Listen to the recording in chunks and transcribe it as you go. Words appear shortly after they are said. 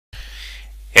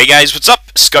Hey guys, what's up?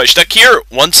 Scottish Duck here,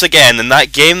 once again, in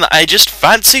that game that I just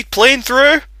fancied playing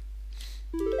through.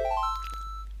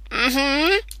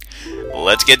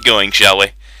 Let's get going, shall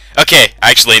we? Okay,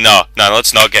 actually no,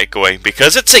 let's not get going,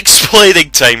 because it's explaining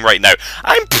time right now.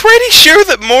 I'm pretty sure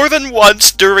that more than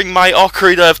once during my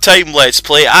Ocarina of Time Let's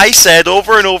Play, I said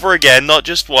over and over again, not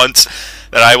just once,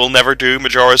 that I will never do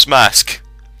Majora's Mask.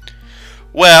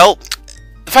 Well,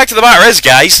 the fact of the matter is,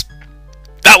 guys,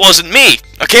 that wasn't me,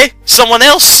 okay? Someone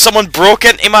else, someone broke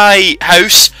into my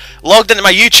house, logged into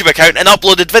my YouTube account, and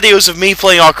uploaded videos of me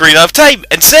playing Ocarina of Time,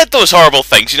 and said those horrible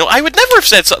things. You know, I would never have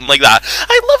said something like that.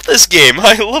 I love this game.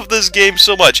 I love this game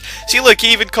so much. See, look,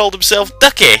 he even called himself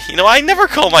Ducky. You know, I never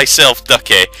call myself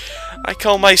Ducky. I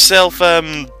call myself,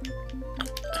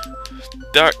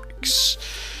 Ducks.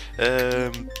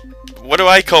 What do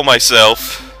I call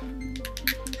myself?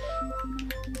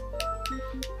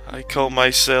 I call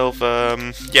myself,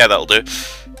 yeah, that'll do.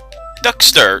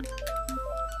 Duckster.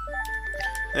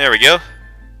 There we go.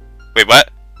 Wait,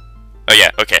 what? Oh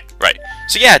yeah, okay, right.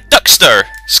 So yeah, Duckster!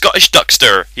 Scottish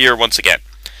Duckster, here once again.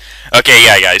 Okay,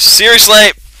 yeah, guys,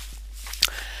 seriously,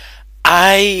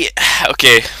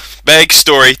 okay, big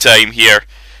story time here,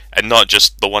 and not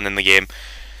just the one in the game.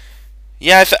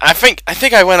 Yeah, I think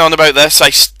I went on about this.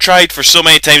 I tried for so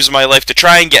many times in my life to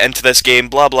try and get into this game,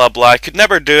 blah blah blah, I could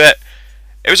never do it.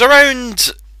 It was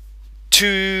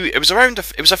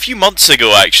a few months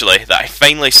ago actually that I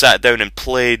finally sat down and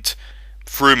played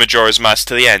through Majora's Mask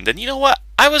to the end, and you know what?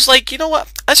 I was like, you know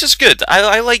what? This is good.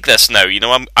 I like this now. You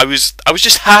know, I was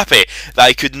just happy that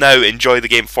I could now enjoy the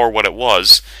game for what it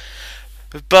was.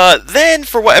 But then,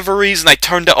 for whatever reason, I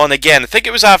turned it on again. I think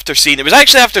it was after seeing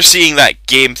that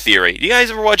Game Theory. Do you guys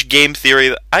ever watch Game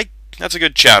Theory? That's a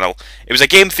good channel. It was a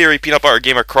Game Theory Peanut Butter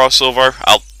Gamer crossover.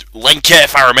 I'll link it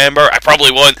if I remember. I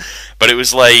probably won't, but it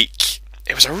was like,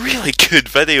 it was a really good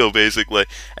video basically,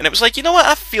 and it was like, you know what,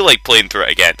 I feel like playing through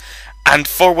it again, and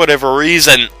for whatever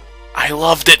reason I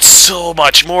loved it so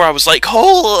much more. I was like,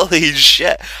 holy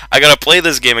shit, I gotta play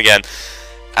this game again.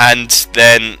 And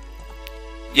then,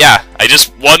 yeah, I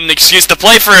just want an excuse to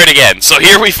play through it again, so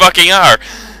here we fucking are.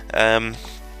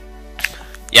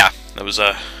 Yeah, that was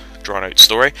a drawn out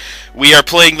story. We are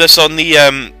playing this on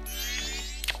the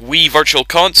Wii Virtual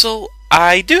Console.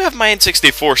 I do have my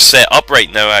N64 set up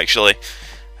right now, actually.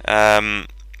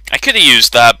 I could have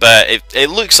used that, but it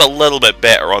looks a little bit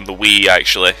better on the Wii,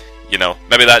 actually. You know,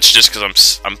 maybe that's just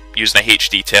because I'm using a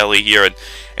HD telly here, and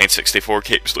N64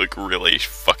 games look really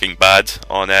fucking bad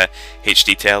on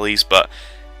HD tellies, but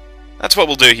that's what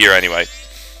we'll do here anyway.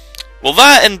 Well,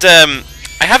 that and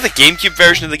I have the GameCube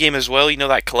version of the game as well, you know,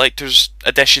 that collector's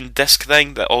edition disc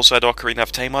thing that also had Ocarina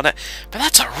of Time on it, but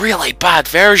that's a really bad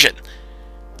version.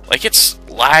 Like, it's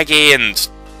laggy and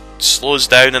slows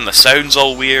down and the sound's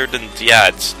all weird, and yeah,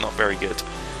 it's not very good.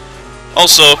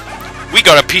 Also, we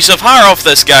got a piece of hair off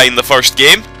this guy in the first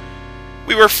game.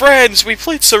 We were friends, we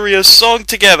played Saria's song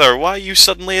together, why are you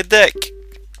suddenly a dick?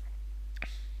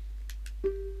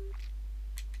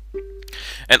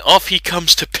 And off he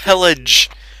comes to pillage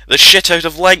the shit out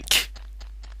of Link.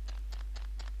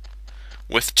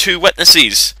 With 2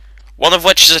 witnesses, one of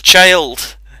which is a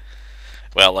child.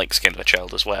 Well, Link's kind of a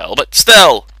child as well, but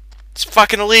still, it's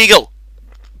fucking illegal.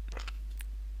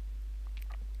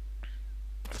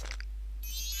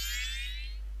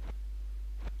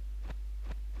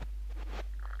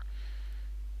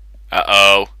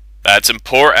 Uh-oh, that's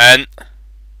important.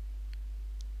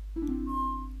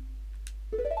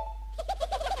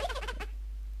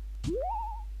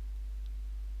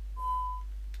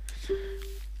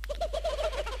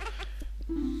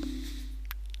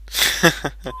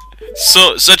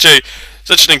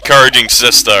 Such an encouraging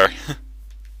sister.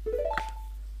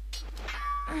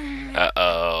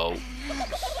 Uh-oh.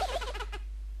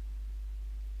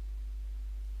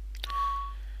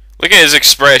 Look at his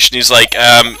expression, he's like,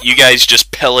 you guys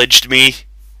just pillaged me.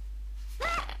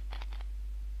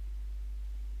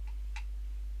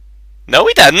 No,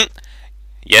 we didn't.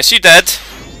 Yes, you did.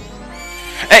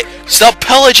 Hey, stop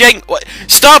pillaging! What?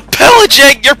 Stop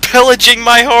pillaging! You're pillaging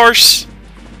my horse!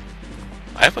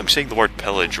 I hope I'm saying the word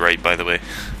pillage right, by the way.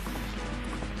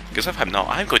 Because if I'm not,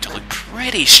 I'm going to look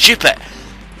pretty stupid.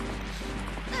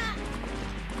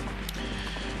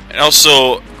 And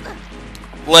also,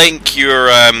 Link,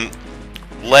 your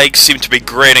legs seem to be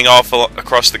graining off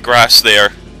across the grass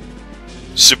there.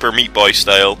 Super Meat Boy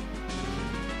style.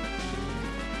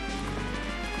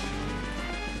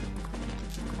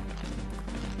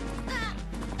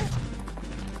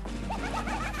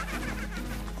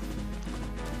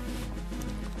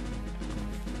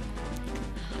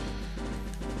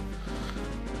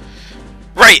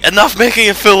 Right, enough making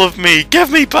a fool of me! Give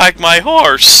me back my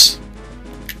horse!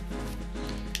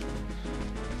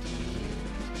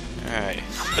 Alright.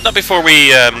 But not before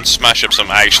we smash up some...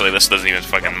 Actually, this doesn't even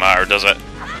fucking matter, does it?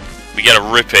 We get a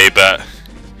rupee, but...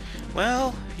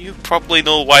 Well, you probably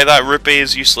know why that rupee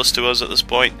is useless to us at this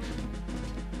point.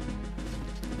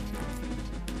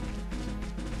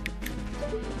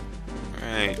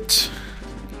 Right.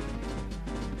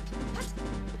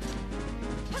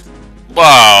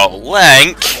 Wow,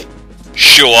 Link!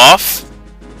 Show off!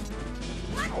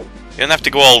 You don't have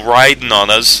to go all riding on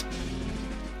us.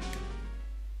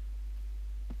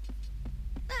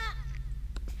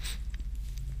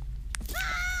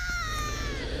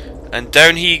 And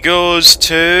down he goes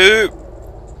to...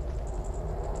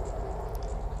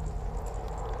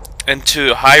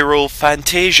 into Hyrule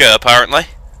Fantasia, apparently.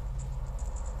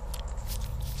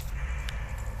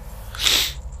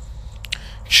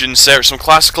 Should insert some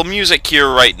classical music here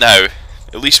right now.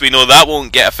 At least we know that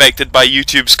won't get affected by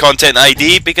YouTube's Content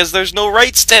ID because there's no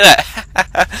rights to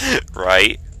it.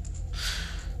 Right.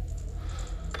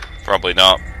 Probably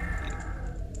not.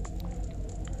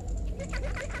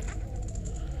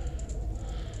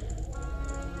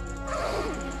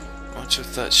 What's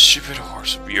with that stupid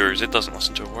horse of yours? It doesn't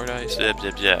listen to a word I say.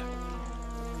 Yeah.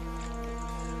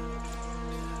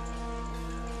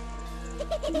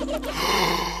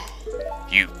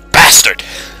 You bastard!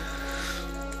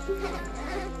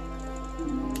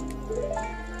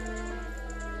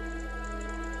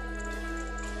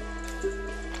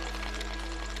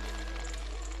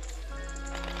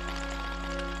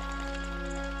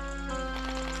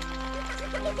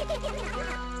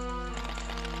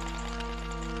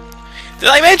 Did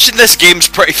I mention this game's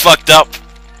pretty fucked up?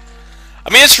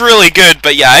 I mean, it's really good,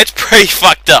 but yeah, it's pretty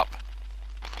fucked up.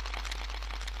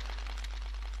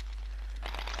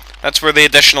 That's where the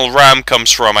additional RAM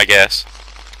comes from, I guess.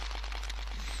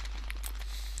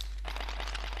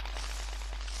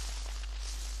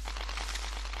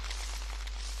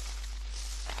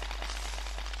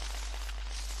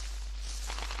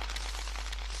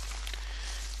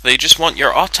 They just want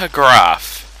your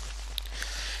autograph.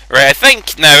 Right, I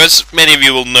think now, as many of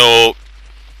you will know,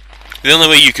 the only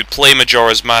way you could play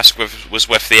Majora's Mask was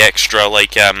with the extra,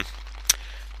 like,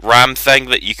 RAM thing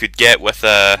that you could get with,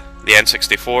 the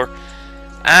N64.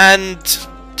 And,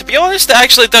 to be honest, it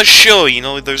actually does show, you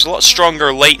know, there's a lot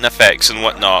stronger lighting effects and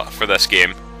whatnot for this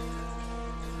game.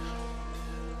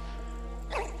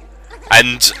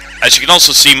 And, as you can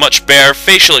also see, much better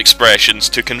facial expressions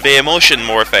to convey emotion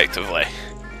more effectively.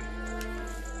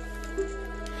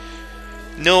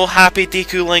 No, happy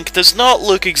Deku Link does not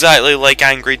look exactly like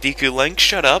angry Deku Link,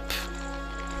 shut up.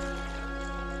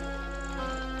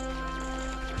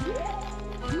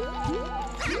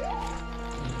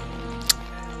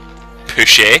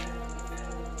 Pushy.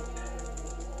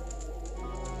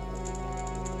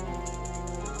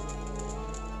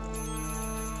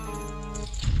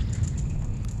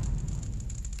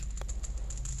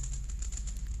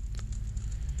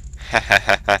 Ha ha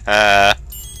ha ha ha.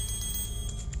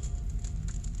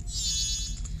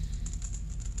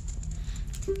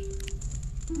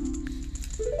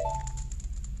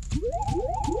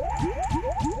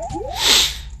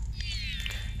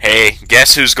 Hey,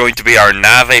 guess who's going to be our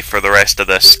Navi for the rest of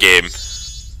this game?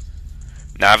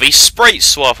 Navi sprite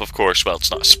swap, of course. Well,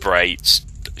 it's not a sprite, it's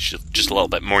just a little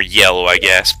bit more yellow, I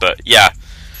guess, but yeah.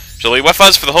 She'll be with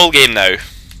us for the whole game now.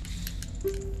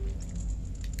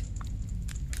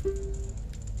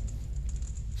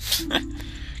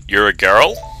 You're a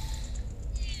girl?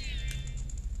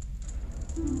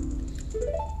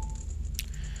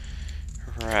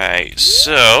 Right,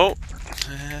 so...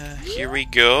 here we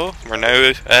go. We're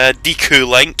now Deku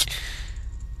Link.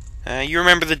 You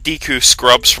remember the Deku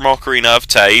scrubs from Ocarina of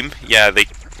Time? Yeah, they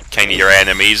kind of your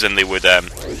enemies, and they would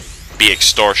be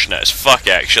extortionate as fuck,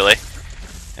 actually.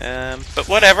 But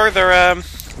whatever,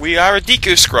 we are a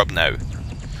Deku scrub now,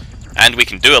 and we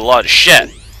can do a lot of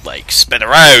shit, like spin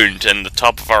around, and the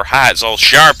top of our hat's all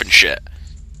sharp and shit.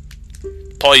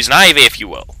 Poison Ivy, if you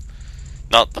will,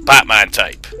 not the Batman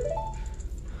type.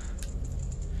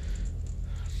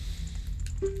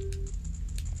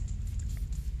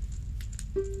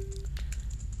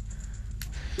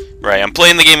 Right, I'm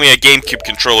playing the game with a GameCube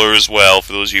controller as well,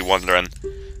 for those of you wondering.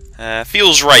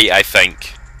 Feels right, I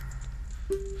think.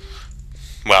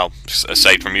 Well,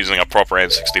 aside from using a proper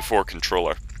N64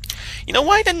 controller. You know,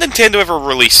 why didn't Nintendo ever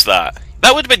release that?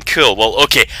 That would have been cool. Well,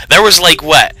 okay, there was like,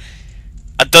 what,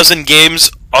 a dozen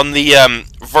games on the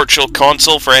Virtual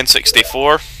Console for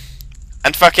N64?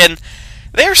 And fucking...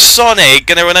 there's Sonic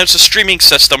gonna announce a streaming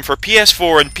system for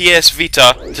PS4 and PS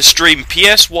Vita to stream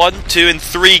PS1, 2, and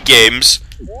 3 games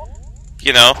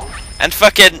You know? And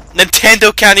fucking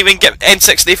Nintendo can't even get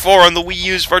N64 on the Wii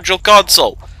U's Virtual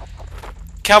Console.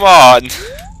 Come on.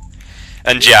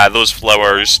 And yeah, those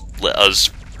flowers let us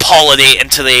pollinate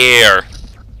into the air.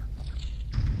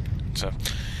 So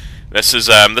this is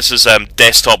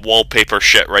desktop wallpaper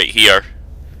shit right here.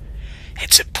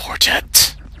 It's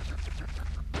important.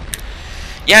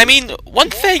 Yeah, I mean, one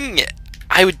thing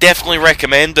I would definitely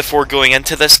recommend before going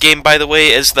into this game, by the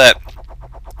way, is that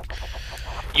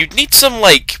you'd need some,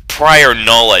 like, prior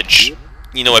knowledge,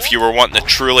 you know, if you were wanting to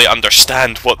truly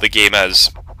understand what the game is.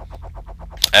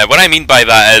 What I mean by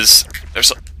that is,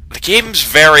 the game's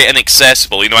very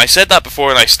inaccessible. You know, I said that before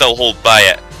and I still hold by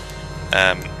it.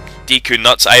 Deku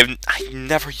Nuts, I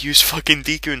never used fucking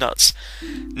Deku Nuts.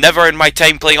 Never in my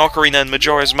time playing Ocarina and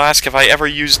Majora's Mask have I ever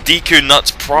used Deku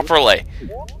Nuts properly.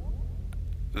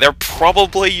 They're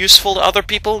probably useful to other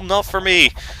people, not for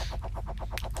me.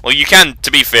 Well, you can,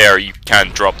 to be fair, you can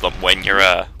drop them when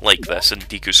you're like this in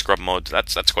Deku Scrub mode.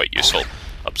 That's quite useful.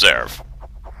 Observe.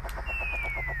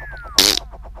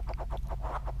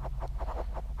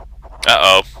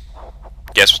 Uh-oh.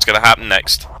 Guess what's gonna happen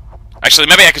next? Actually,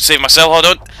 maybe I could save myself. Hold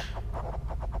on.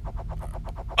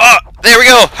 Oh, there we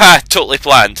go! Ha! Totally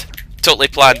planned. Totally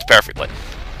planned perfectly.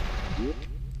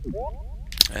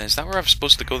 Is that where I'm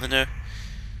supposed to go now?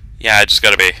 Yeah, I just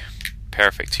gotta be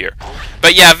perfect here.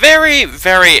 But yeah, very,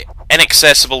 very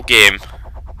inaccessible game.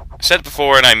 I said it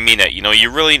before and I mean it. You know, you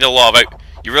really need a lot of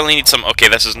you really need some... Okay,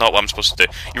 this is not what I'm supposed to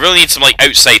do. You really need some, like,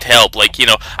 outside help. Like, you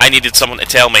know, I needed someone to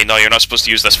tell me, no, you're not supposed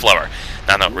to use this flower.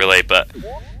 Nah, not really, but...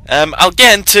 I'll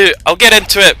get into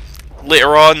it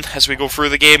later on as we go through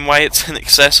the game, why it's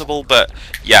inaccessible, but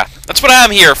yeah, that's what I'm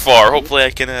here for. Hopefully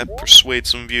I can persuade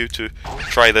some of you to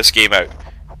try this game out.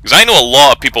 Because I know a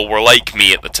lot of people were like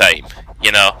me at the time,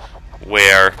 you know,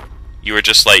 where you were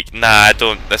just like, nah,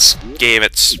 this game,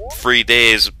 it's 3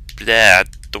 days, yeah, I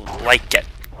don't like it.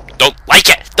 Don't like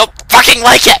it! Don't fucking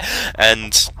like it!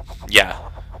 And, yeah.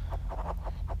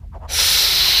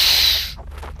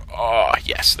 Oh,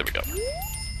 yes, there we go.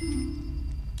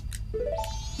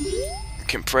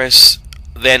 Can press,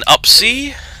 then up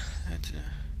C.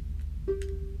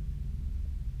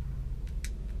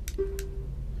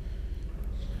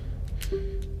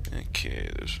 Okay,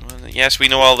 there's one. Yes, we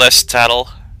know all this, Tattle.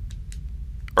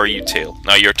 Or you, Tail.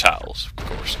 No, you're Tattles, of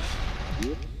course.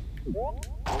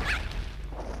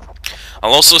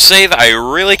 I'll also say that I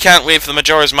really can't wait for the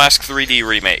Majora's Mask 3D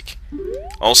remake.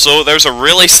 Also, there's a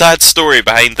really sad story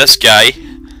behind this guy.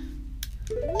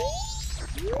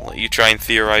 I'll let you try and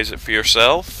theorize it for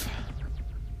yourself.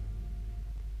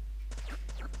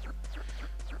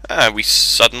 We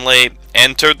suddenly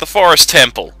entered the Forest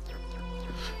Temple.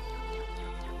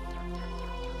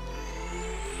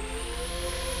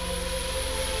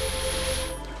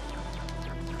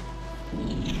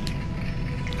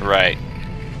 Right.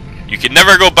 You can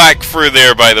never go back through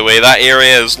there, by the way. That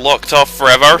area is locked off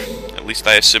forever. At least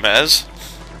I assume it is.